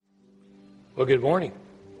Well, good morning.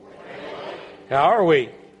 How are we?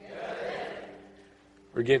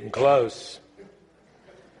 We're getting close.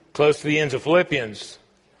 Close to the ends of Philippians.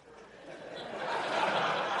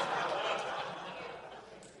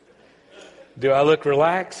 Do I look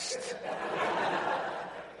relaxed?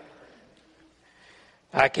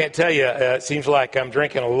 I can't tell you. It seems like I'm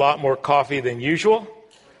drinking a lot more coffee than usual.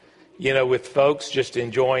 You know, with folks just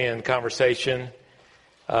enjoying conversation.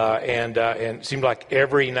 And it seems like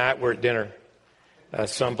every night we're at dinner,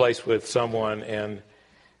 someplace with someone, and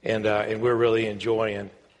we're really enjoying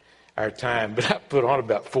our time. But I put on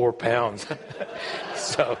about 4 pounds,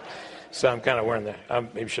 so I'm kind of wearing I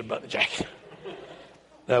maybe should button the jacket.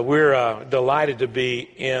 We're delighted to be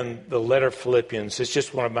in the letter of Philippians. It's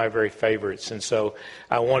just one of my very favorites, and so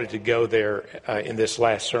I wanted to go there in this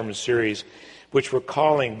last sermon series, which we're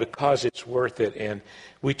calling Because It's Worth It. And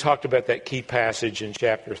we talked about that key passage in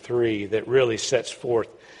chapter 3 that really sets forth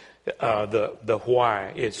the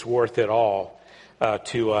why it's worth it all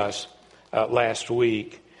to us last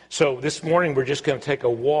week. So this morning we're just going to take a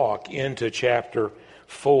walk into chapter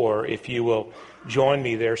 4, if you will join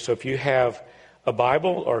me there. So if you have a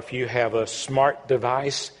Bible or if you have a smart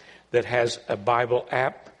device that has a Bible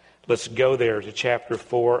app, let's go there to chapter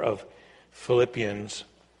 4 of Philippians.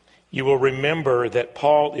 You will remember that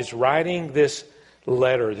Paul is writing this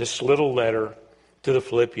letter, this little letter to the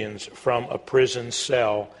Philippians from a prison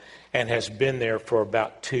cell, and has been there for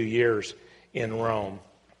about 2 years in Rome,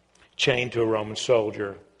 chained to a Roman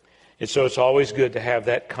soldier. And so it's always good to have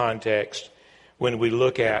that context when we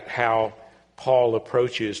look at how Paul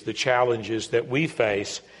approaches the challenges that we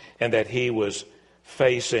face and that he was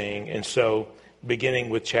facing. And so beginning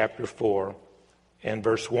with chapter 4 and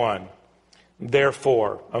verse 1.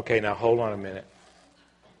 Therefore, okay, now hold on a minute.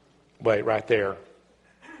 Wait, right there.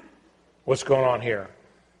 What's going on here?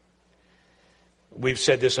 We've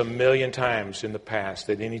said this a million times in the past,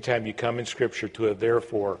 that anytime you come in Scripture to a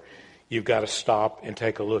therefore, you've got to stop and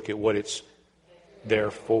take a look at what it's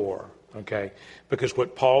there for, okay? Because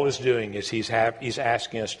what Paul is doing is he's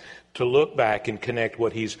asking us to look back and connect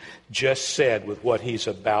what he's just said with what he's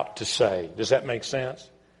about to say. Does that make sense?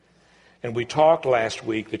 And we talked last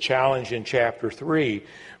week, the challenge in chapter 3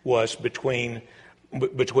 was between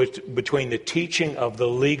the teaching of the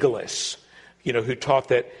legalists, who taught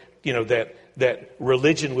that, that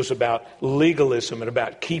religion was about legalism and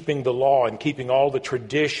about keeping the law and keeping all the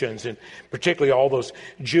traditions, and particularly all those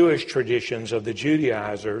Jewish traditions of the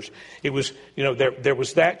Judaizers. It was, there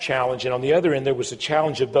was that challenge. And on the other end, there was a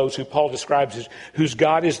challenge of those who Paul describes as whose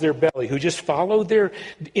God is their belly, who just follow their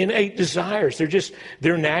innate desires. They're just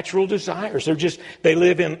their natural desires. They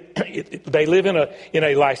live in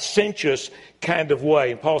a licentious kind of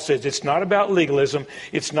way. And Paul says it's not about legalism.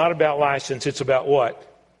 It's not about license. It's about what?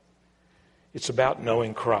 It's about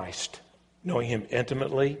knowing Christ, knowing Him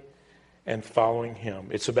intimately and following Him.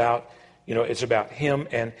 It's about Him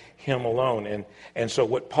and Him alone. And so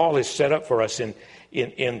what Paul has set up for us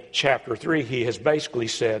in chapter 3, he has basically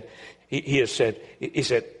said, he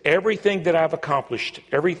said, everything that I've accomplished,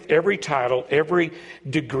 every title, every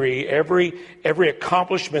degree, every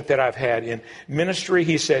accomplishment that I've had in ministry,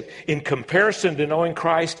 he said, in comparison to knowing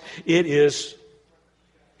Christ, it's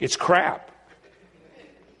crap.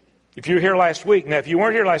 If you were here last week, now if you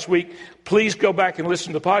weren't here last week, please go back and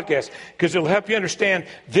listen to the podcast, because it'll help you understand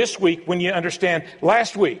this week when you understand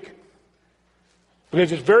last week.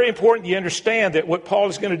 Because it's very important you understand that what Paul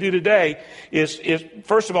is going to do today is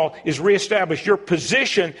first of all, is reestablish your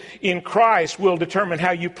position in Christ will determine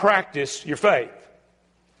how you practice your faith.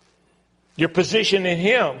 Your position in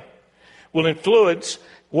Him will influence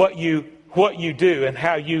what you do and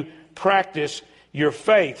how you practice your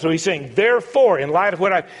faith. So he's saying, therefore, in light of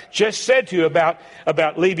what I've just said to you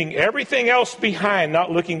about leaving everything else behind,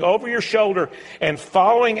 not looking over your shoulder and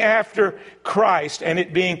following after Christ, and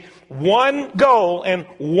it being one goal and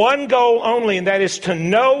one goal only, and that is to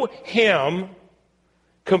know Him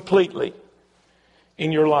completely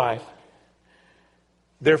in your life.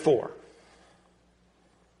 Therefore,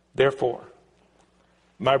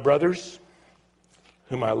 my brothers,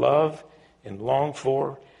 whom I love and long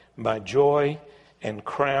for, my joy and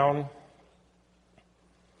crown,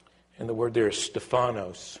 and the word there is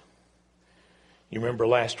Stephanos. You remember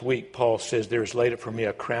last week Paul says there is laid up for me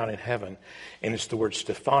a crown in heaven, and it's the word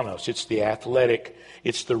Stephanos. It's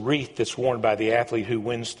it's the wreath that's worn by the athlete who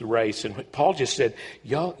wins the race. And Paul just said,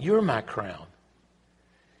 y'all, you're my crown.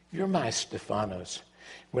 You're my Stephanos.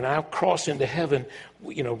 When I cross into heaven,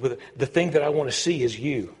 the thing that I want to see is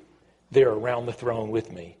you there around the throne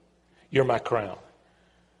with me. You're my crown.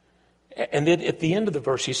 And then at the end of the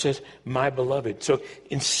verse, he says, my beloved. So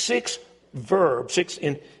in 6 verbs,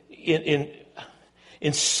 in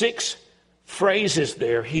In 6 phrases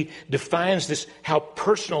there, he defines this, how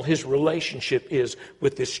personal his relationship is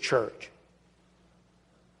with this church.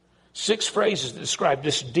 6 phrases that describe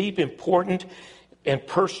this deep, important, and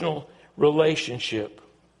personal relationship.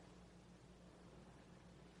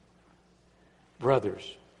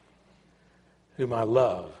 Brothers, whom I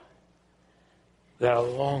love, that I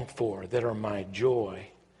long for, that are my joy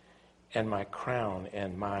and my crown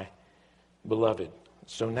and my beloved.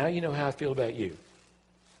 So now you know how I feel about you,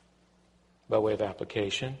 by way of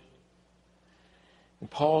application. And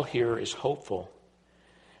Paul here is hopeful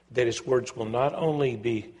that his words will not only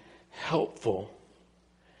be helpful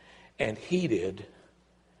and heeded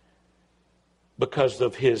because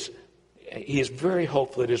of he is very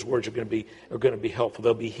hopeful that his words are going to be helpful.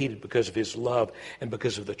 They'll be heeded because of his love and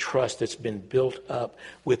because of the trust that's been built up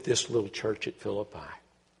with this little church at Philippi.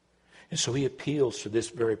 And so he appeals to this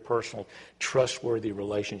very personal, trustworthy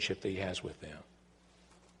relationship that he has with them.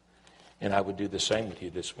 And I would do the same with you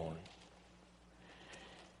this morning.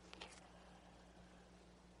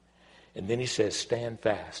 And then he says, stand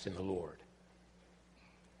fast in the Lord.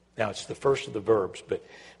 Now, it's the first of the verbs, but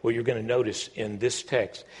what you're going to notice in this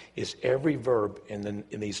text is every verb in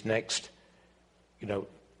these next, 9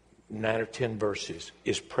 or 10 verses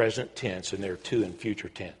is present tense, and there are 2 in future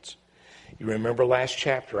tense. You remember last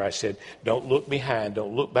chapter I said, don't look behind,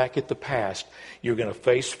 don't look back at the past. You're going to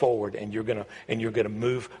face forward, and you're going to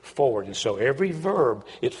move forward. And so every verb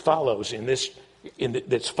it follows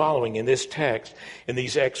that's following in this text, and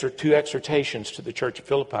these 2 exhortations to the church of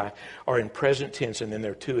Philippi are in present tense, and then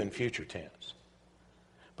there are 2 in future tense.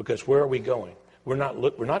 Because where are we going? We're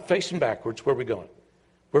not facing backwards. Where are we going?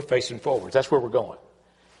 We're facing forwards. That's where we're going.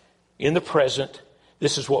 In the present,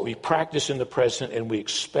 this is what we practice in the present, and we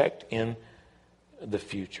expect in the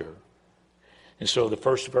future. And so the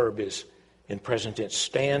first verb is in present tense.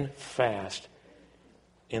 Stand fast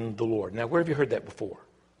in the Lord. Now, where have you heard that before?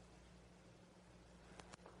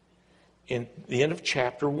 In the end of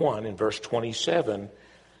chapter 1, in verse 27,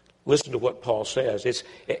 listen to what Paul says. It's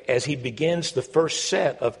as he begins the first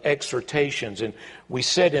set of exhortations. And we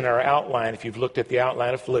said in our outline, if you've looked at the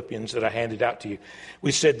outline of Philippians that I handed out to you,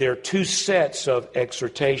 we said there are 2 sets of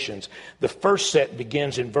exhortations. The first set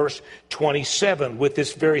begins in verse 27 with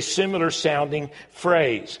this very similar sounding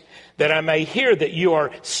phrase, that I may hear that you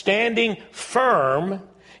are standing firm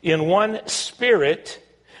in one spirit,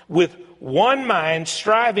 with one mind,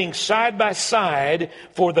 striving side by side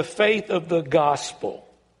for the faith of the gospel.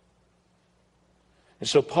 And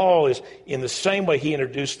so Paul is, in the same way he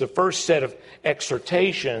introduced the first set of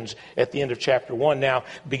exhortations at the end of chapter 1, now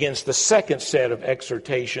begins the second set of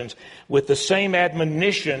exhortations with the same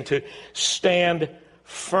admonition to stand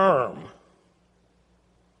firm.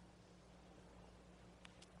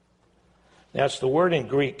 Now it's the word in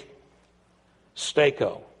Greek,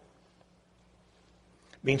 steko.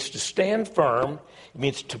 It means to stand firm. It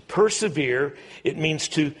means to persevere. It means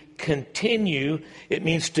to continue. It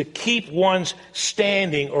means to keep one's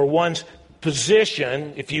standing or one's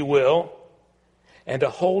position, if you will, and to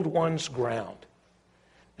hold one's ground.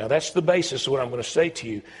 Now that's the basis of what I'm going to say to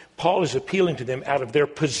you. Paul is appealing to them out of their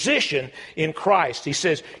position in Christ. He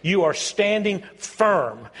says, you are standing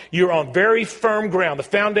firm. You're on very firm ground. The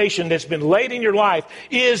foundation that's been laid in your life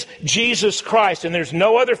is Jesus Christ, and there's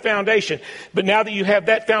no other foundation. But now that you have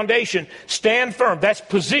that foundation, stand firm. That's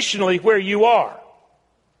positionally where you are.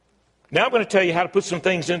 Now I'm going to tell you how to put some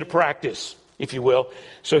things into practice, if you will.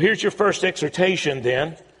 So here's your first exhortation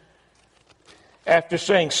then. After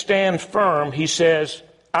saying stand firm, he says,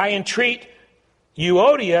 I entreat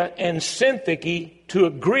Euodia and Syntyche to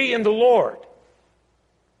agree in the Lord.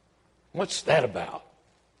 What's that about?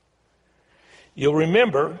 You'll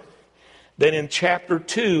remember that in chapter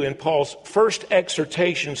 2, in Paul's first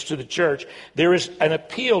exhortations to the church, there is an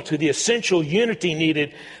appeal to the essential unity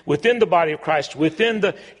needed within the body of Christ, within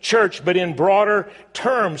the church, but in broader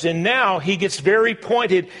terms. And now he gets very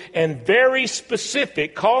pointed and very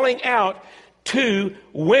specific, calling out 2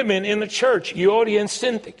 women in the church, Euodia and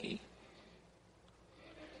Syntyche.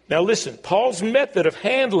 Now listen, Paul's method of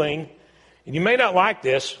handling, and you may not like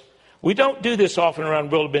this, we don't do this often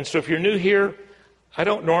around Wilderness, so if you're new here, I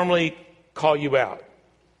don't normally call you out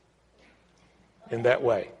in that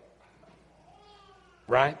way.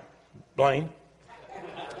 Right? Blaine?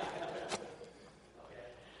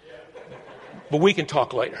 But we can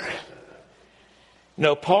talk later.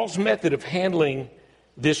 No, Paul's method of handling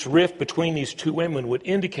this rift between these 2 women would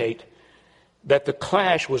indicate that the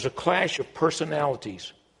clash was a clash of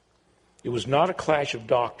personalities. It was not a clash of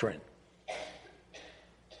doctrine.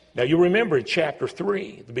 Now you remember in chapter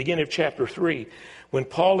 3, the beginning of chapter 3, when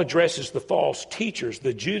Paul addresses the false teachers,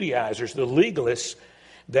 the Judaizers, the legalists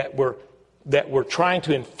that were trying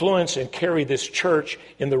to influence and carry this church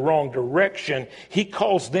in the wrong direction, he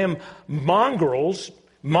calls them mongrels,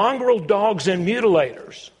 mongrel dogs and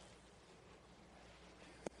mutilators.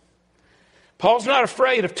 Paul's not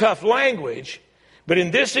afraid of tough language, but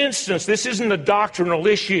in this instance, this isn't a doctrinal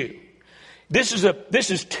issue. This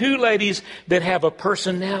is two ladies that have a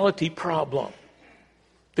personality problem.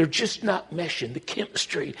 They're just not meshing. The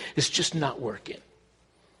chemistry is just not working,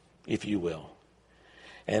 if you will.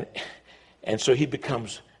 And so he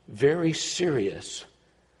becomes very serious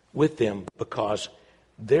with them because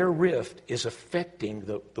their rift is affecting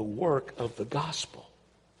the work of the gospel.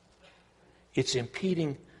 It's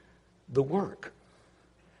impeding the work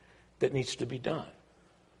that needs to be done.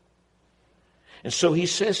 And so he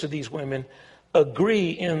says to these women, agree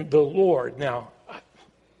in the Lord. Now,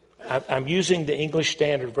 I'm using the English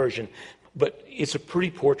Standard Version, but it's a pretty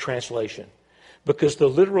poor translation because the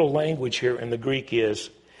literal language here in the Greek is,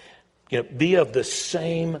 be of the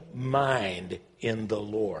same mind in the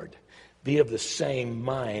Lord. Be of the same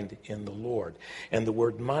mind in the Lord. And the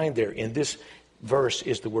word mind there in this verse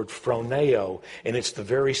is the word phroneo, and it's the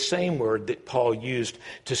very same word that Paul used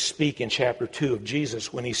to speak in chapter 2 of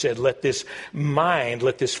Jesus when he said, let this mind,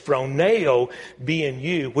 let this phroneo be in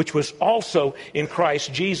you, which was also in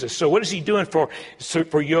Christ Jesus. So what is he doing for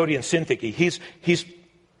Euodia and Syntyche?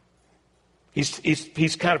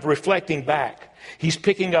 He's kind of reflecting back. He's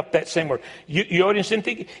picking up that same word. Euodia and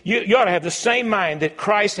Syntyche, you ought to have the same mind that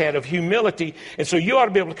Christ had of humility. And so you ought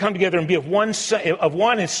to be able to come together and be of one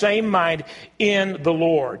and same mind in the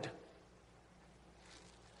Lord.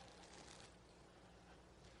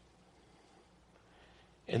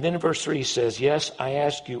 And then in verse 3 he says, yes, I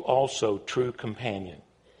ask you also, true companion.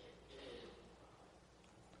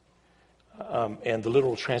 And the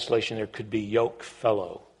literal translation there could be yoke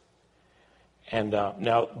fellow. And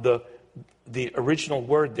now the original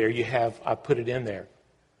word there I put it in there.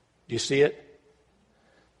 Do you see it?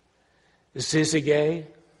 Syzyge,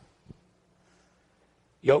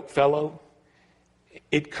 yoke fellow.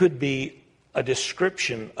 It could be a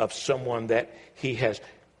description of someone that he has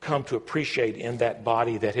come to appreciate in that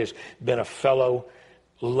body that has been a fellow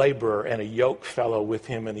laborer and a yoke fellow with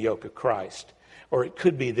him in the yoke of Christ. Or it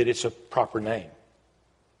could be that it's a proper name.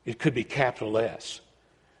 It could be capital S.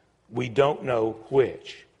 We don't know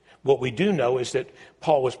which. What we do know is that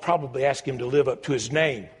Paul was probably asking him to live up to his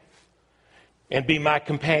name and be my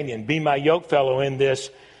companion, be my yoke fellow in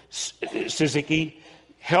this. Syzyge,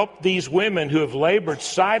 help these women who have labored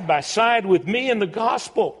side by side with me in the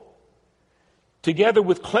gospel, together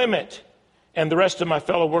with Clement and the rest of my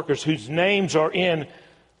fellow workers whose names are in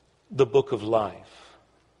the book of life.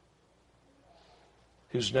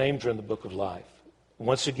 Whose names are in the book of life.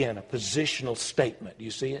 Once again, a positional statement. Do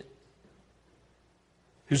you see it?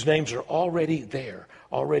 Whose names are already there,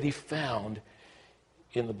 already found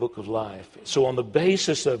in the book of life. So on the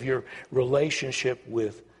basis of your relationship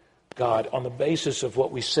with God, on the basis of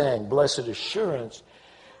what we sang, Blessed Assurance,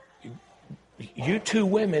 you two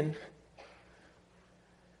women,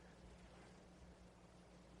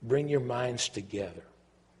 bring your minds together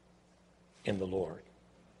in the Lord.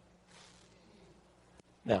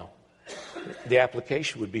 Now, the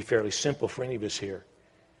application would be fairly simple for any of us here.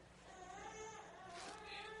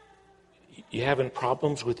 You having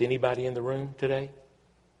problems with anybody in the room today?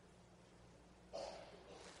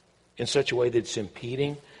 In such a way that it's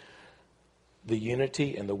impeding the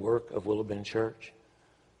unity and the work of Willow Bend Church?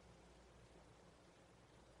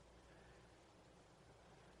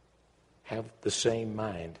 Have the same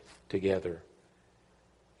mind together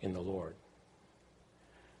in the Lord.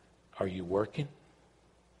 Are you working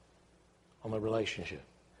on the relationship?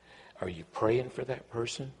 Are you praying for that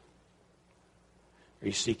person? Are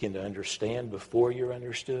you seeking to understand before you're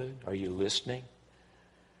understood? Are you listening?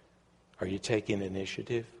 Are you taking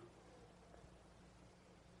initiative?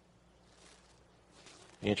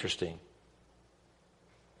 Interesting.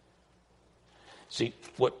 See,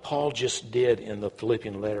 what Paul just did in the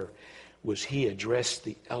Philippian letter was he addressed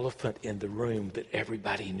the elephant in the room that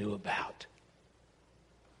everybody knew about.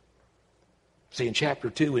 See, in chapter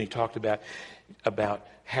 2, when he talked about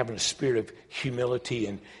having a spirit of humility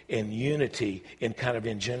and unity in kind of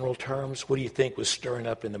in general terms, what do you think was stirring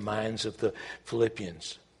up in the minds of the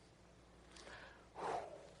Philippians?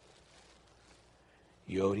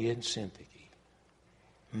 Euodia and Syntyche.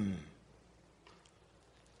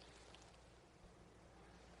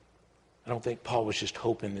 I don't think Paul was just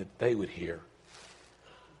hoping that they would hear.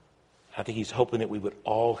 I think he's hoping that we would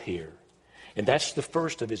all hear And that's the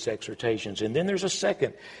first of his exhortations. And then there's a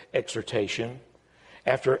second exhortation.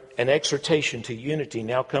 After an exhortation to unity,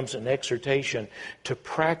 now comes an exhortation to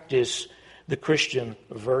practice the Christian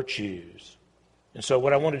virtues. And so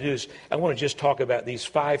what I want to do is I want to just talk about these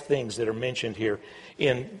 5 things that are mentioned here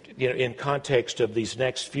in context of these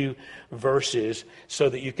next few verses so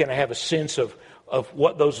that you can have a sense of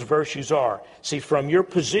what those virtues are. See, from your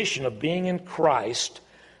position of being in Christ,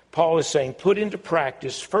 Paul is saying put into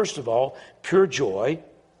practice, first of all, pure joy,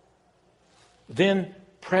 then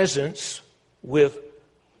presence with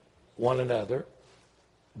one another,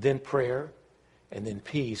 then prayer, and then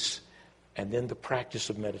peace, and then the practice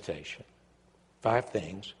of meditation. 5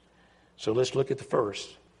 things. So let's look at the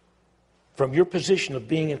first. From your position of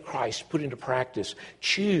being in Christ, put into practice,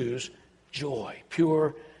 choose joy,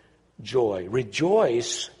 pure joy.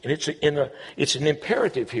 Rejoice, and it's an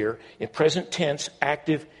imperative here, in present tense,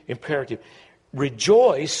 active imperative.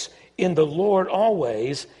 Rejoice in the Lord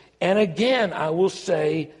always, and again I will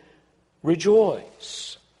say,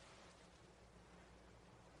 rejoice.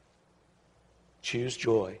 Choose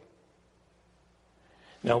joy.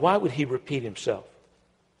 Now, why would he repeat himself?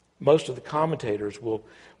 Most of the commentators will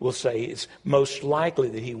say it's most likely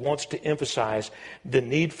that he wants to emphasize the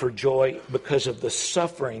need for joy because of the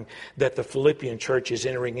suffering that the Philippian church is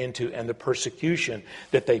entering into and the persecution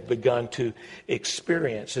that they've begun to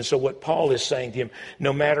experience. And so what Paul is saying to him,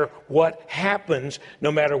 no matter what happens,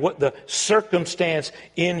 no matter what the circumstance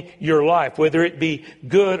in your life, whether it be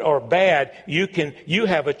good or bad, you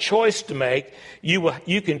have a choice to make.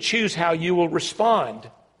 You can choose how you will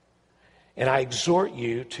respond. And I exhort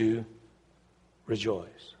you to rejoice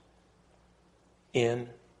in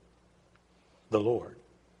the Lord.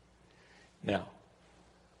 Now,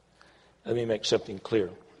 let me make something clear.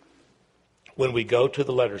 When we go to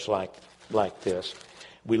the letters like this,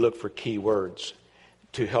 we look for key words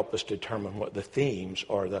to help us determine what the themes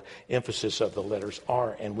or the emphasis of the letters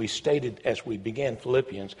are. And we stated as we began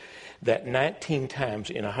Philippians that 19 times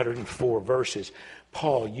in 104 verses,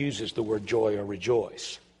 Paul uses the word joy or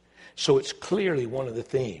rejoice. So it's clearly one of the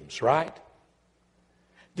themes, right?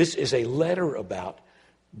 This is a letter about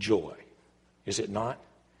joy, is it not?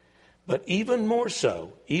 But even more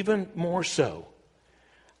so,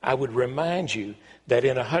 I would remind you that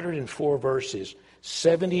in 104 verses,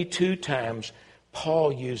 72 times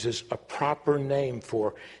Paul uses a proper name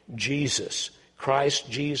for Jesus. Christ,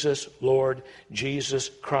 Jesus, Lord, Jesus,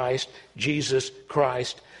 Christ, Jesus,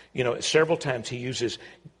 Christ. You know, several times he uses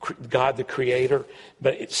God the Creator,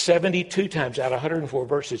 but it's 72 times out of 104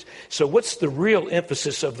 verses. So what's the real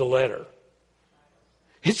emphasis of the letter?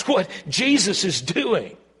 It's what Jesus is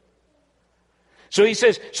doing. So he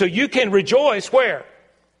says, so you can rejoice where?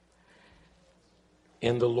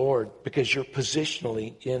 In the Lord, because you're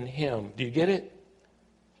positionally in Him. Do you get it?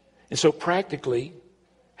 And so practically,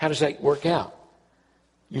 how does that work out?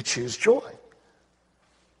 You choose joy.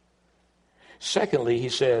 Secondly, he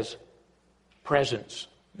says, presence.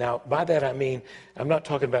 Now, by that I mean, I'm not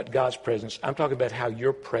talking about God's presence. I'm talking about how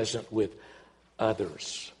you're present with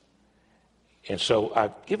others. And so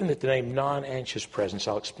I've given it the name non-anxious presence.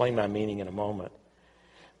 I'll explain my meaning in a moment.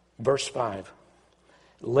 Verse 5.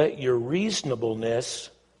 Let your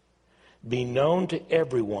reasonableness be known to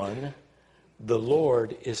everyone. The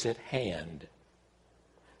Lord is at hand.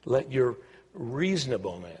 Let your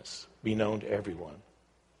reasonableness be known to everyone.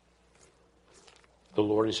 The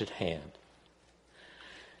Lord is at hand.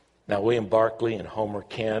 Now, William Barclay and Homer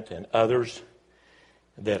Kent and others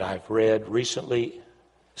that I've read recently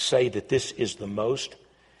say that this is the most,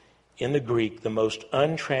 in the Greek, the most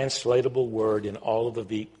untranslatable word in all of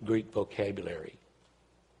the Greek vocabulary.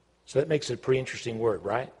 So that makes it a pretty interesting word,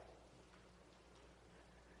 right?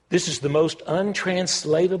 This is the most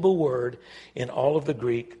untranslatable word in all of the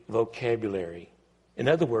Greek vocabulary. In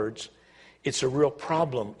other words, it's a real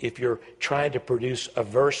problem if you're trying to produce a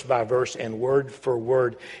verse-by-verse and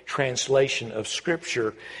word-for-word translation of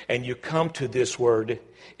Scripture and you come to this word,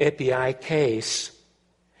 epiikes,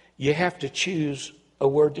 you have to choose a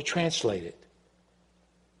word to translate it.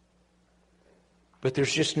 But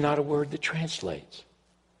there's just not a word that translates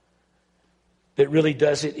that really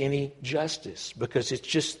does it any justice, because it's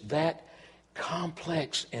just that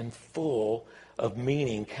complex and full of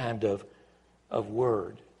meaning kind of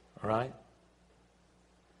word, all right?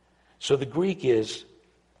 So the Greek is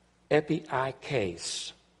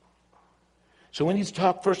epiikes. So we need to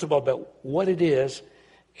talk first of all about what it is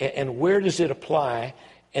and where does it apply,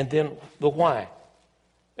 and then the why.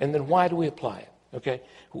 And then why do we apply it? Okay?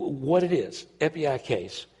 What it is,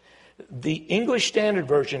 epiikes. The English Standard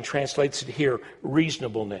Version translates it here,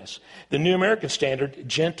 reasonableness. The New American Standard,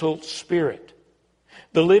 gentle spirit.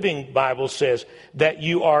 The Living Bible says that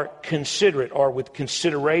you are considerate or with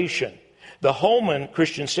consideration. The Holman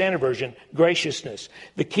Christian Standard Version, graciousness.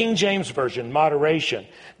 The King James Version, moderation.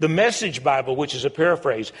 The Message Bible, which is a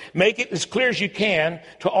paraphrase, make it as clear as you can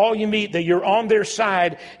to all you meet that you're on their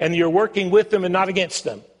side and you're working with them and not against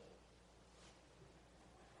them.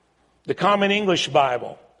 The Common English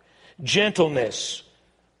Bible, gentleness.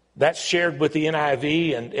 That's shared with the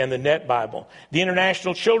NIV and the Net Bible. The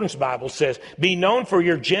International Children's Bible says, be known for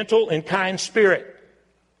your gentle and kind spirit.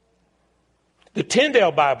 The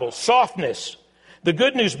Tyndale Bible, softness. The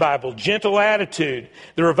Good News Bible, gentle attitude.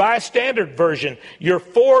 The Revised Standard Version, your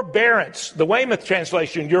forbearance. The Weymouth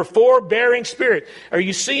translation, your forbearing spirit. Are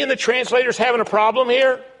you seeing the translators having a problem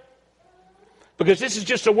here? Because this is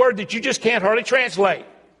just a word that you just can't hardly translate.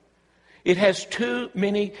 It has too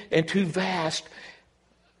many and too vast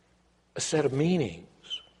a set of meanings,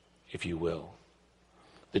 if you will.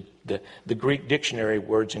 The Greek dictionary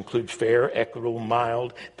words include fair, equitable,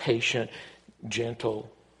 mild, patient,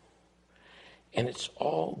 gentle, and it's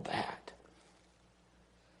all that.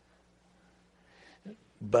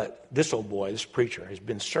 But this old boy, this preacher, has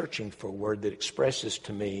been searching for a word that expresses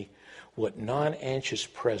to me what non-anxious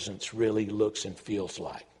presence really looks and feels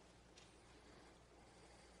like.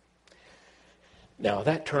 Now,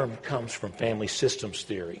 that term comes from family systems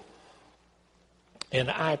theory.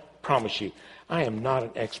 And I promise you, I am not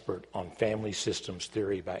an expert on family systems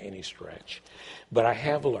theory by any stretch. But I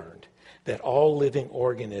have learned that all living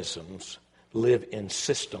organisms live in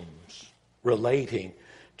systems relating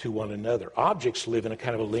to one another. Objects live in a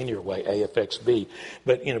kind of a linear way, A affects B.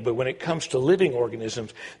 But when it comes to living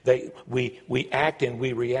organisms, we act and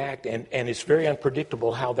we react, and it's very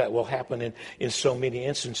unpredictable how that will happen in so many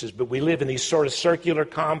instances. But we live in these sort of circular,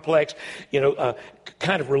 complex,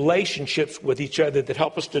 kind of relationships with each other that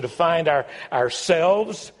help us to define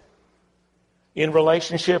ourselves in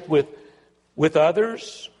relationship with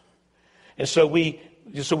others. And so we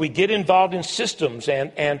get involved in systems,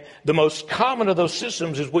 and the most common of those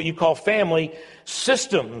systems is what you call family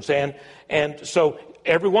systems. And so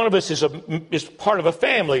every one of us is part of a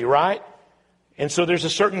family, right? And so there's a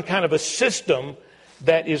certain kind of a system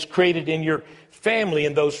that is created in your family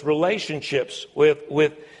in those relationships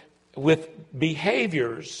with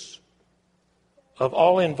behaviors of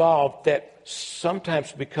all involved that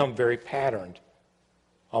sometimes become very patterned,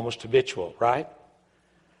 almost habitual, right?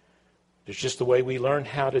 It's just the way we learn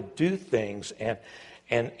how to do things, and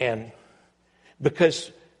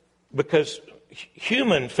because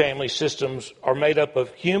human family systems are made up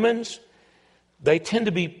of humans, they tend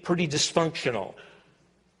to be pretty dysfunctional,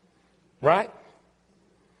 right?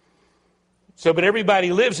 So, but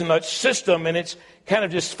everybody lives in that system, and it's kind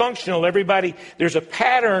of dysfunctional. There's a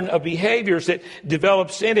pattern of behaviors that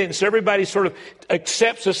develops in it, and so everybody sort of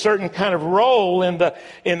accepts a certain kind of role in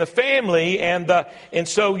the family, and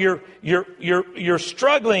so you're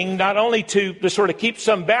struggling not only to sort of keep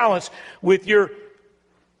some balance with your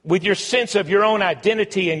sense of your own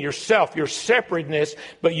identity and yourself, your separateness,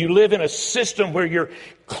 but you live in a system where you're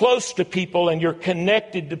close to people and you're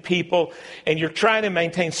connected to people, and you're trying to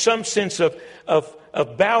maintain some sense of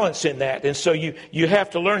balance in that. And so you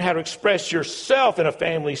have to learn how to express yourself in a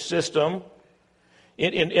family system.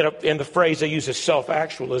 In the phrase they use is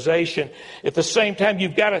self-actualization. At the same time,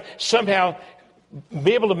 you've got to somehow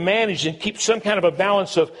be able to manage and keep some kind of a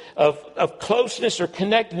balance of closeness or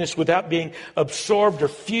connectedness without being absorbed or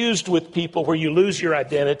fused with people where you lose your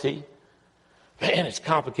identity. Man, it's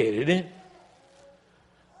complicated, isn't it?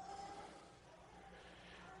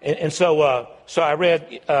 And so I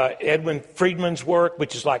read Edwin Friedman's work,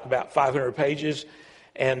 which is like about 500 pages,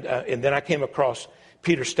 and then I came across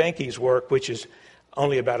Peter Stanke's work, which is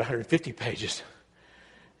only about 150 pages,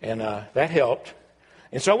 and that helped.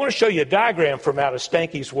 And so I want to show you a diagram from out of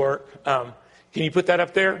Stanke's work. Can you put that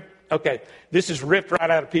up there? Okay, this is ripped right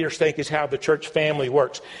out of Peter Stanke's How the Church Family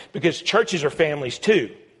Works, because churches are families too.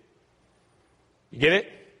 You get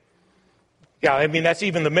it? Yeah, I mean, that's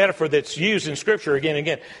even the metaphor that's used in Scripture again and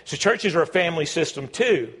again. So churches are a family system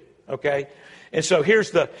too, okay? And so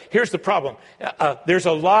here's the problem. There's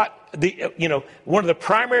a lot, one of the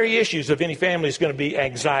primary issues of any family is going to be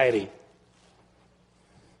anxiety.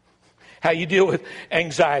 How you deal with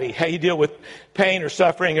anxiety, how you deal with pain or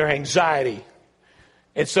suffering or anxiety.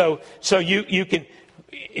 And so you can...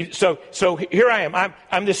 So here I am.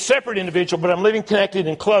 I'm this separate individual, but I'm living connected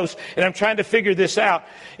and close, and I'm trying to figure this out.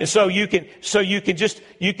 And so you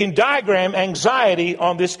can diagram anxiety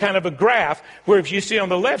on this kind of a graph, where if you see on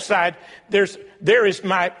the left side, there is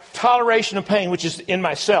my toleration of pain, which is in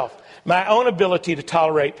myself, my own ability to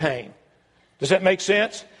tolerate pain. Does that make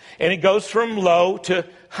sense? And it goes from low to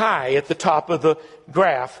high at the top of the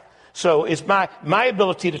graph. So it's my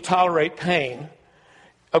ability to tolerate pain.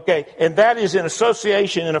 Okay, and that is in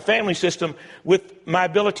association in a family system with my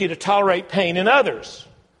ability to tolerate pain in others.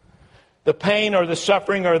 The pain or the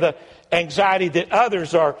suffering or the anxiety that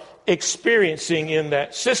others are experiencing in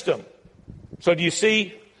that system. So do you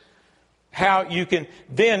see how you can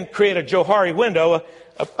then create a Johari window,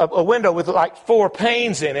 a window with like 4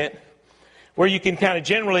 panes in it, where you can kind of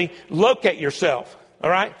generally locate yourself, all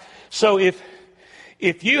right? So if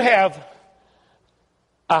you have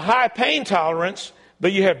a high pain tolerance,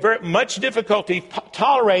 but you have very much difficulty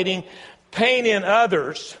tolerating pain in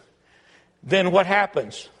others, then what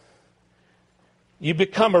happens? You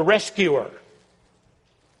become a rescuer.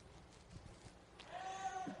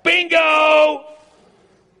 Bingo!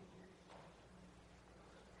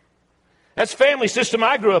 That's the family system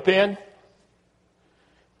I grew up in.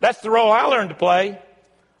 That's the role I learned to play.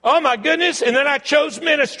 Oh my goodness, and then I chose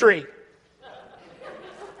ministry.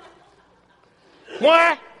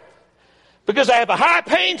 Why? Because I have a high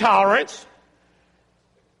pain tolerance,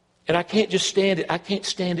 and I can't just stand it. I can't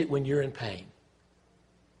stand it when you're in pain.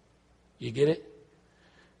 You get it?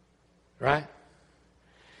 Right?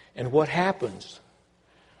 And what happens?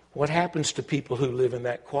 What happens to people who live in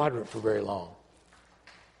that quadrant for very long?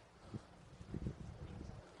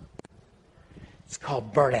 It's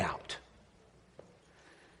called burnout.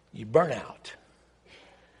 You burn out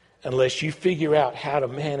unless you figure out how to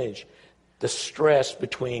manage the stress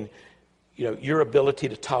between, your ability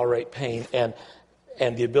to tolerate pain and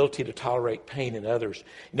the ability to tolerate pain in others.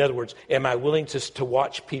 In other words, am I willing to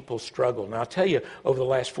watch people struggle? Now, I'll tell you, over the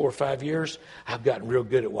last 4 or 5 years, I've gotten real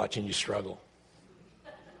good at watching you struggle.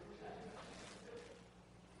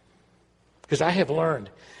 Because I have learned,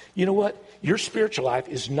 you know what? Your spiritual life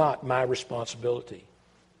is not my responsibility.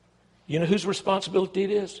 You know whose responsibility it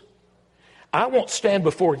is? I won't stand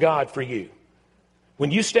before God for you. When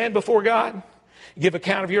you stand before God, give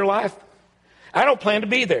account of your life, I don't plan to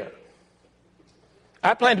be there.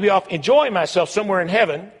 I plan to be off enjoying myself somewhere in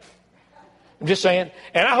heaven. I'm just saying,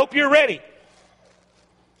 and I hope you're ready.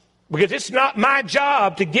 Because it's not my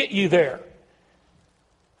job to get you there.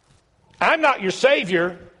 I'm not your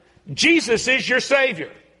Savior. Jesus is your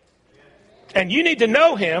Savior. And you need to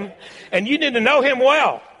know Him, and you need to know Him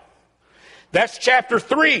well. That's chapter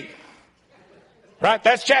 3. Right?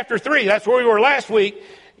 That's chapter 3. That's where we were last week. You know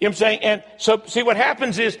what I'm saying? And so, see, what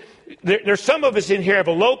happens is there's some of us in here have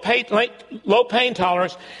a low pain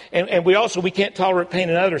tolerance, and we can't tolerate pain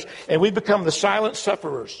in others. And we become the silent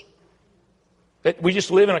sufferers. That we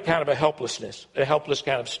just live in a kind of a helpless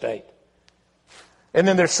kind of state. And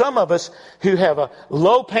then there's some of us who have a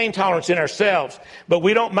low pain tolerance in ourselves, but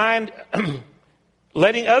we don't mind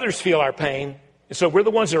letting others feel our pain. And so we're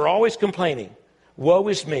the ones that are always complaining. Woe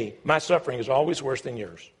is me. My suffering is always worse than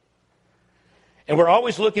yours. And we're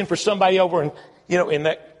always looking for somebody over in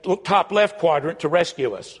that top left quadrant to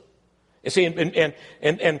rescue us. You see,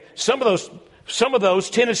 and some of those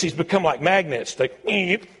tendencies become like magnets.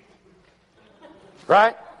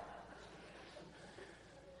 Right?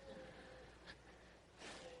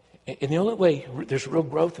 And the only way there's real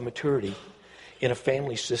growth and maturity in a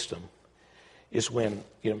family system is when,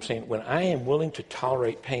 when I am willing to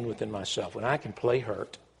tolerate pain within myself, when I can play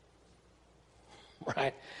hurt,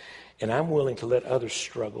 right? And I'm willing to let others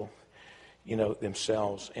struggle,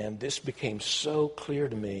 themselves. And this became so clear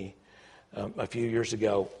to me a few years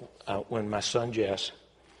ago when my son Jess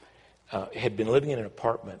had been living in an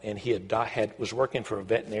apartment, and he was working for a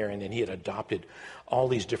veterinarian, and he had adopted all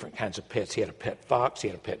these different kinds of pets. He had a pet fox, he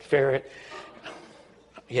had a pet ferret,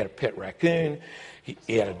 he had a pet raccoon,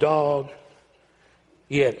 he had a dog.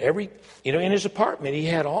 He had in his apartment, he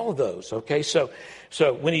had all of those. Okay, so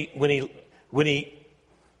when he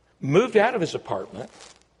moved out of his apartment,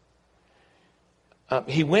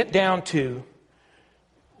 he went down to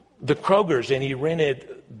the Kroger's and he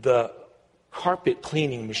rented the carpet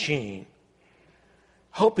cleaning machine,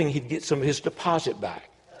 hoping he'd get some of his deposit back.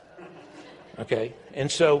 Okay,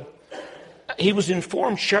 and so he was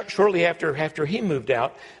informed shortly after he moved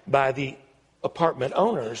out by the apartment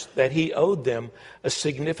owners that he owed them a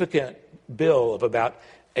significant bill of about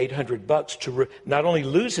 $800 to not only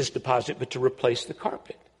lose his deposit, but to replace the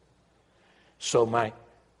carpet. So my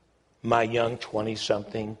young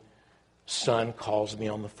 20-something son calls me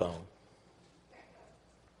on the phone.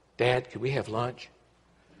 Dad, could we have lunch?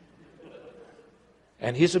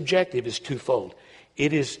 And his objective is twofold.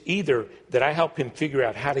 It is either that I help him figure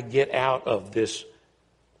out how to get out of this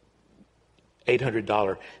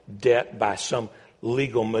 $800 debt by some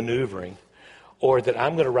legal maneuvering, or that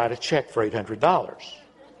I'm going to write a check for $800.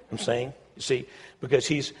 I'm saying, You see, because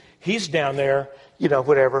he's down there,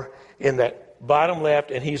 whatever, in that bottom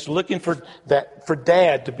left, and he's looking for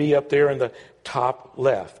Dad to be up there in the top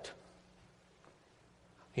left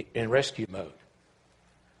in rescue mode.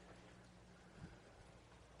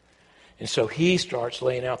 And so he starts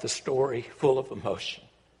laying out the story full of emotion.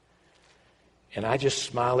 And I just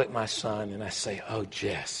smile at my son and I say, "Oh,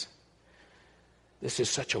 Jess, this is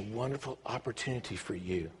such a wonderful opportunity for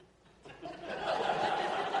you.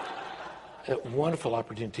 A wonderful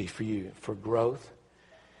opportunity for you for growth.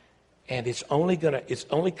 And it's only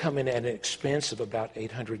coming at an expense of about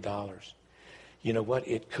 $800. You know what?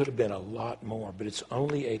 It could have been a lot more, but it's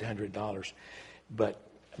only $800.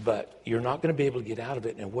 But you're not going to be able to get out of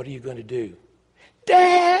it. And what are you going to do?"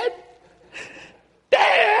 Dad!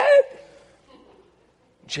 Dad!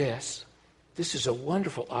 "Jess, this is a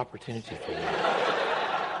wonderful opportunity for you."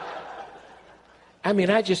 I mean,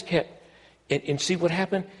 I just kept, and see what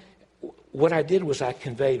happened? What I did was I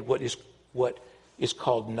conveyed what is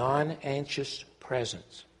called non-anxious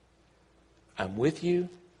presence. I'm with you,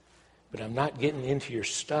 but I'm not getting into your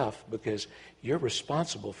stuff because you're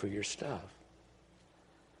responsible for your stuff.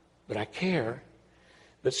 But I care.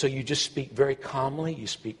 But so you just speak very calmly. You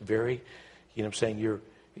speak very, you're,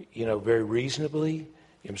 very reasonably.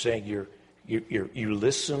 I'm saying you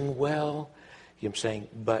listen well. I'm saying,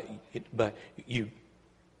 but you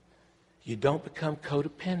don't become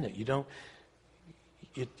codependent.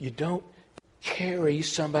 You don't carry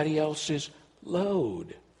somebody else's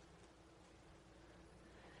load.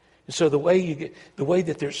 And so the way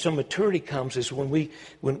that there's some maturity comes is when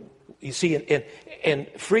you see, and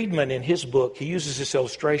Friedman in his book, he uses this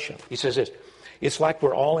illustration. He says this: it's like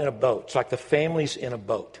we're all in a boat. It's like the family's in a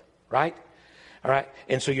boat, right? All right,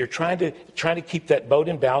 and so you're trying to keep that boat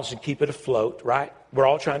in balance and keep it afloat, right? We're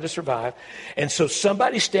all trying to survive. And so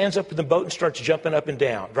somebody stands up in the boat and starts jumping up and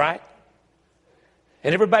down, right?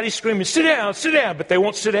 And everybody's screaming, sit down, but they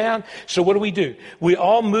won't sit down. So what do? We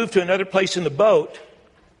all move to another place in the boat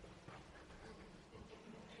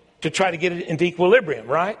to try to get it into equilibrium,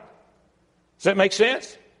 right? Does that make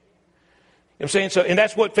sense? I'm saying so, and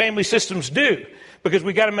that's what family systems do, because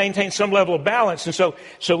we got to maintain some level of balance. And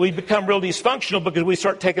so we become real dysfunctional because we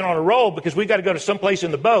start taking on a role because we got to go to some place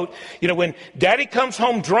in the boat. When Daddy comes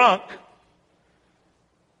home drunk,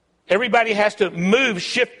 everybody has to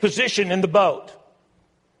shift position in the boat,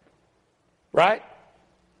 right?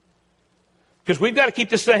 Because we've got to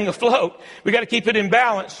keep this thing afloat. We got to keep it in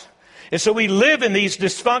balance. And so we live in these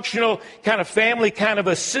dysfunctional kind of family kind of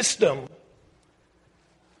a system.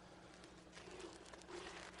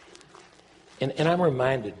 And I'm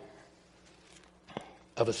reminded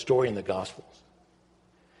of a story in the Gospels.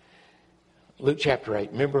 Luke chapter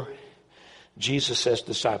 8. Remember, Jesus says to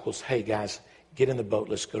the disciples, "Hey guys, get in the boat.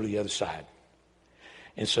 Let's go to the other side."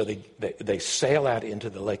 And so they sail out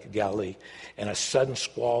into the Lake of Galilee, and a sudden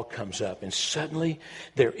squall comes up, and suddenly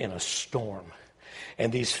they're in a storm.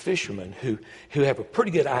 And these fishermen who have a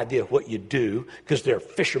pretty good idea of what you do, because they're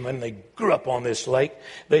fishermen, they grew up on this lake,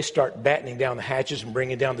 they start battening down the hatches and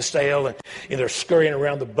bringing down the sail, and they're scurrying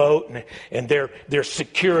around the boat, and they're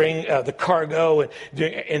securing the cargo,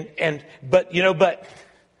 but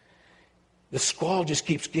the squall just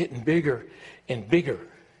keeps getting bigger and bigger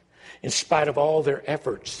in spite of all their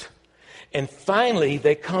efforts. And finally,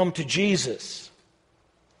 they come to Jesus.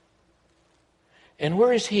 And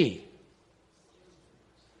where is he?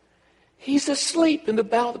 He's asleep in the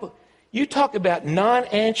bow of the boat. You talk about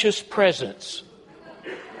non-anxious presence.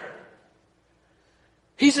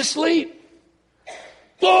 He's asleep.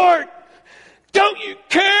 "Lord, don't you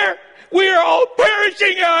care? We are all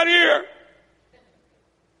perishing out here."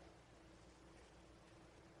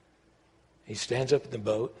 He stands up in the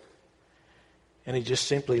boat and he just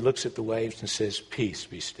simply looks at the waves and says, "Peace,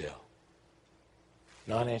 be still."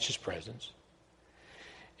 Non-anxious presence.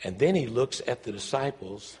 And then he looks at the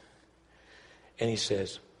disciples and he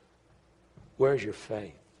says, "Where's your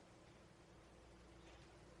faith?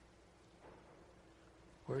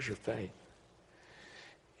 Where's your faith?"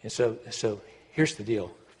 And so here's the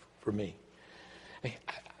deal for me.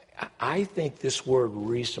 I think this word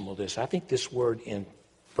reasonableness, I think this word in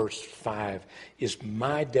verse 5 is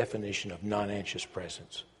my definition of non-anxious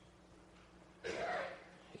presence.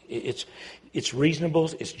 It's reasonable,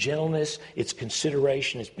 it's gentleness, it's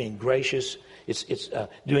consideration, it's being gracious, it's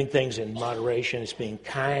doing things in moderation, it's being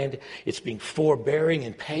kind, it's being forbearing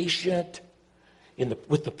and patient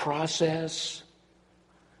with the process.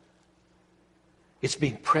 It's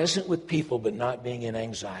being present with people but not being in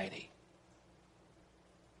anxiety.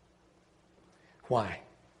 Why?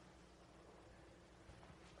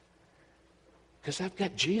 Because I've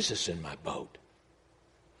got Jesus in my boat.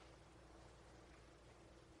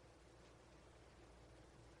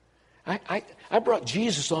 I brought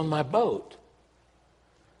Jesus on my boat.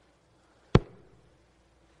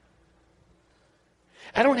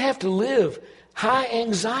 I don't have to live high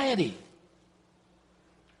anxiety.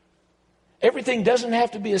 Everything doesn't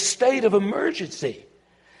have to be a state of emergency.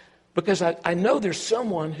 Because I know there's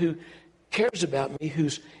someone who cares about me,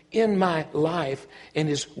 who's in my life and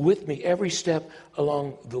is with me every step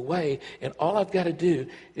along the way. And all I've got to do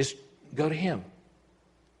is go to him.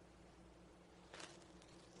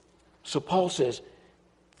 So Paul says,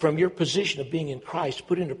 from your position of being in Christ,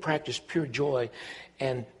 put into practice pure joy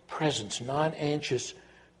and presence, non-anxious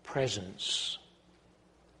presence.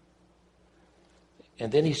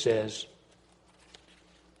 And then he says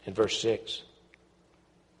in verse 6,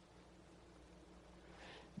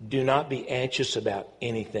 do not be anxious about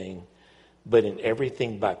anything, but in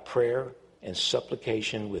everything by prayer and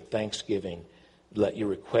supplication with thanksgiving, let your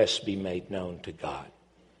requests be made known to God.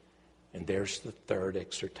 And there's the third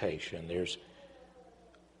exhortation. There's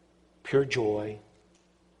pure joy,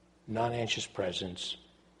 non-anxious presence,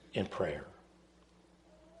 in prayer.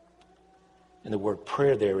 And the word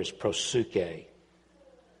prayer there is proseuche.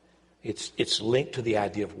 It's linked to the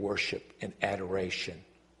idea of worship and adoration.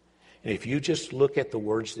 And if you just look at the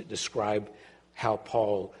words that describe how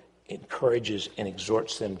Paul encourages and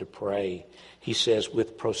exhorts them to pray, he says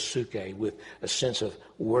with proseuche, with a sense of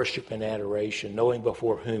worship and adoration, knowing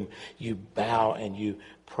before whom you bow and you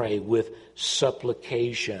pray, with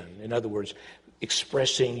supplication. In other words,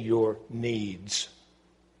 expressing your needs.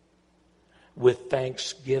 With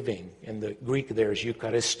thanksgiving. And the Greek there is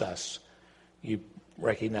eucharistos. You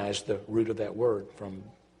recognize the root of that word from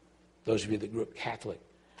those of you that grew up Catholic.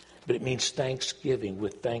 But it means thanksgiving,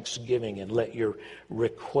 with thanksgiving, and let your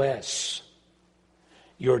requests,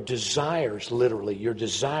 your desires, literally, your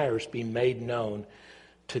desires be made known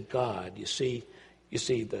to God. You see,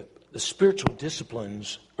 the spiritual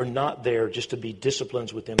disciplines are not there just to be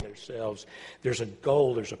disciplines within themselves. There's a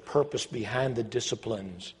goal, there's a purpose behind the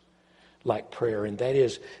disciplines, like prayer, and that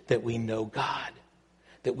is that we know God,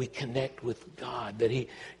 that we connect with God, that He,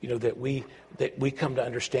 that we come to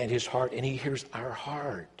understand His heart, and He hears our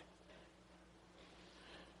heart.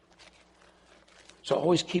 So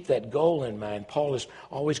always keep that goal in mind. Paul is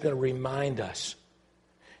always going to remind us,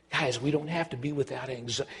 guys, we don't have to be without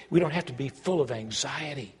anxiety. We don't have to be full of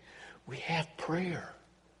anxiety. We have prayer.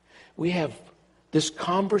 We have this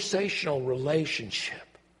conversational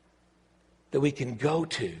relationship that we can go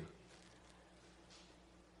to.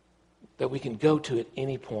 That we can go to at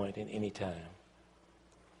any point in any time.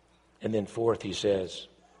 And then fourth, he says,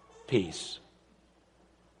 peace.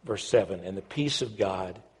 Verse 7, and the peace of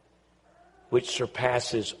God, which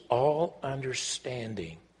surpasses all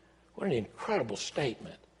understanding. What an incredible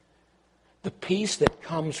statement. The peace that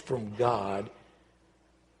comes from God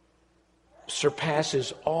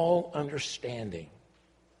surpasses all understanding.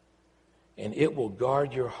 And it will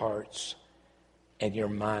guard your hearts and your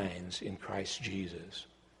minds in Christ Jesus.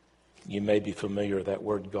 You may be familiar with that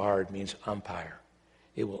word guard means umpire.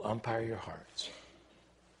 It will umpire your hearts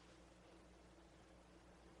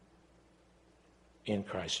in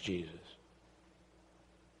Christ Jesus.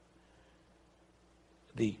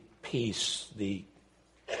 The peace, the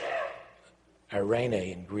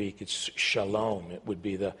eirene in Greek, it's shalom. It would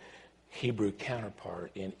be the Hebrew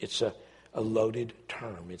counterpart. And it's a loaded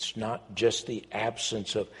term. It's not just the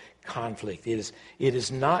absence of conflict. It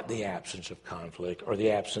is not the absence of conflict or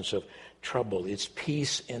the absence of trouble. It's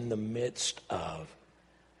peace in the midst of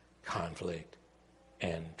conflict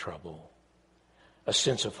and trouble. A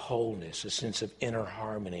sense of wholeness, a sense of inner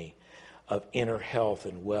harmony, of inner health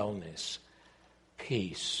and wellness.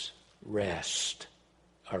 Peace, rest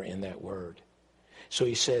are in that word. So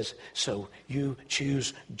he says, so you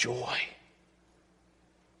choose joy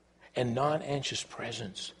and non-anxious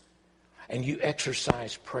presence, and you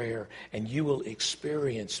exercise prayer, and you will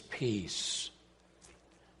experience peace,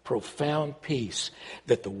 profound peace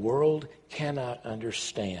that the world cannot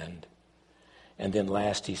understand. And then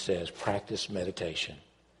last he says, practice meditation.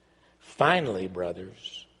 Finally,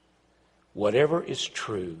 brothers, whatever is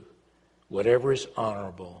true, whatever is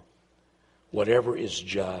honorable, whatever is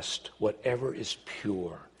just, whatever is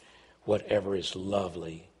pure, whatever is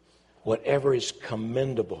lovely, whatever is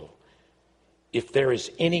commendable, if there is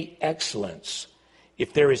any excellence,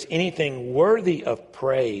 if there is anything worthy of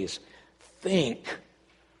praise, think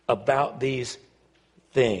about these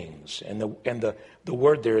things. And the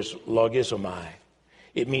word there is logizomai.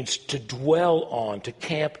 It means to dwell on, to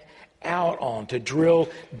camp out on, to drill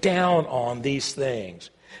down on these things.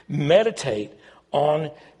 Meditate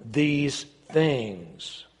on these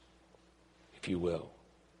things, if you will.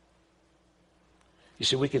 You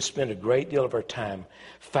see, we can spend a great deal of our time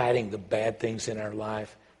fighting the bad things in our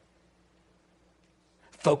life,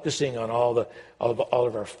 focusing on all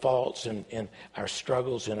of our faults and our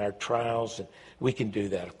struggles and our trials. And we can do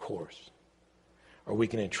that, of course. Or we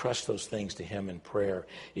can entrust those things to him in prayer,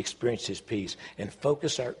 experience his peace, and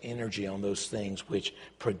focus our energy on those things which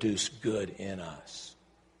produce good in us.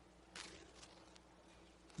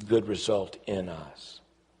 Good result in us.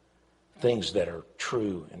 Things that are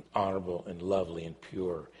true and honorable and lovely and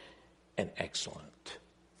pure and excellent.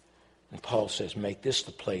 And Paul says, make this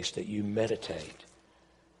the place that you meditate,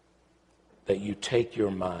 that you take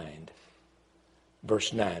your mind.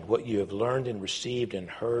 Verse 9, what you have learned and received and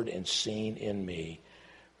heard and seen in me,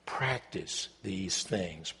 practice these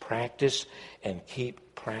things. Practice and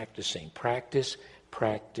keep practicing. Practice,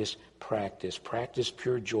 practice, practice. Practice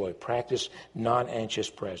pure joy. Practice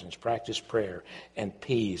non-anxious presence. Practice prayer and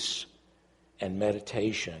peace and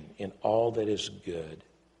meditation in all that is good.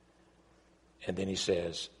 And then he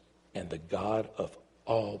says, and the God of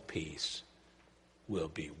all peace will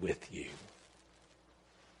be with you.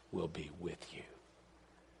 Will be with you.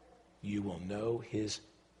 You will know his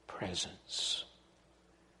presence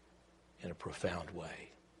in a profound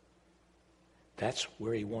way. That's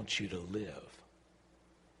where he wants you to live.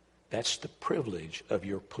 That's the privilege of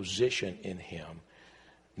your position in him,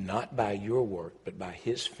 not by your work, but by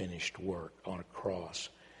his finished work on a cross.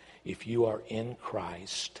 If you are in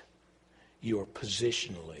Christ, you are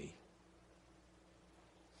positionally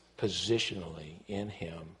in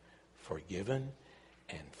him, forgiven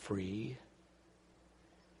and free,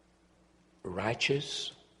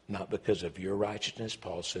 righteous, not because of your righteousness.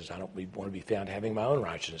 Paul says, I don't want to be found having my own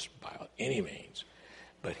righteousness by any means,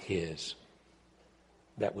 but his,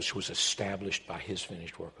 that which was established by his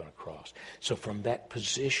finished work on a cross. So from that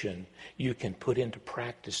position, you can put into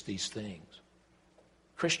practice these things.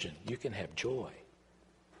 Christian, you can have joy.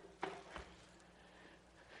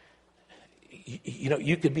 You know,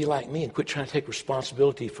 you could be like me and quit trying to take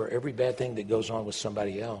responsibility for every bad thing that goes on with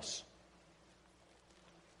somebody else.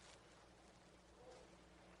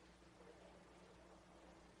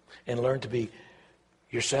 And learn to be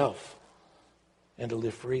yourself and to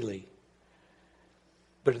live freely.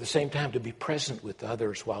 But at the same time, to be present with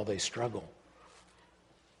others while they struggle.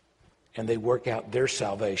 And they work out their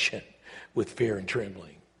salvation with fear and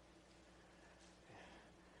trembling.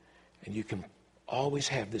 And you can always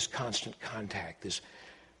have this constant contact, this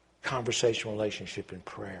conversational relationship in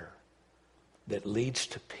prayer that leads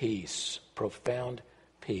to peace, profound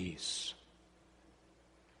peace.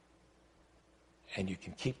 And you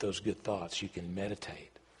can keep those good thoughts. You can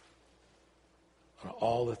meditate on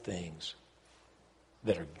all the things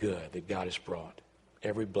that are good that God has brought.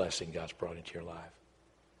 Every blessing God's brought into your life.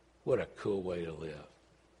 What a cool way to live.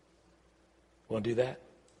 Want to do that?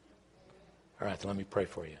 All right, then let me pray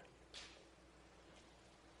for you.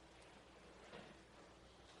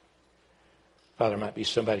 Father, there might be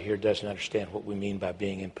somebody here who doesn't understand what we mean by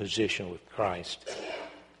being in position with Christ.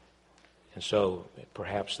 And so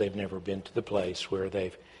perhaps they've never been to the place where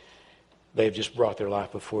they've just brought their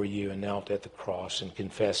life before you and knelt at the cross and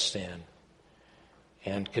confessed sin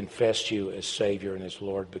and confessed you as Savior and as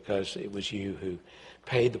Lord, because it was you who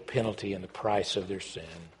paid the penalty and the price of their sin,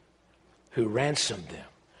 who ransomed them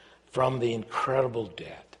from the incredible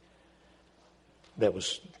debt that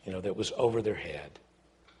was over their head,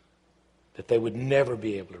 that they would never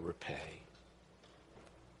be able to repay.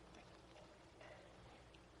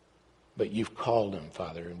 But you've called them,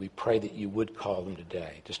 Father, and we pray that you would call them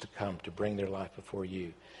today just to come to bring their life before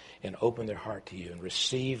you and open their heart to you and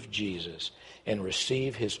receive Jesus and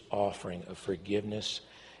receive his offering of forgiveness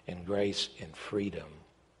and grace and freedom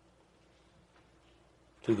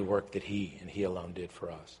through the work that he and he alone did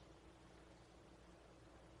for us.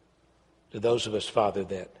 To those of us, Father,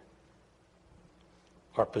 that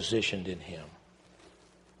are positioned in him,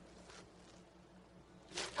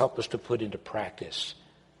 help us to put into practice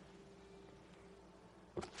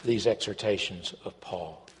these exhortations of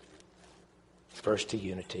Paul. First to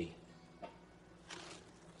unity,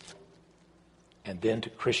 and then to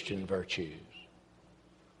Christian virtues,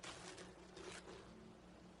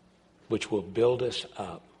 which will build us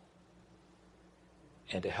up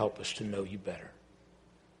and to help us to know you better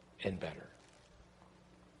and better.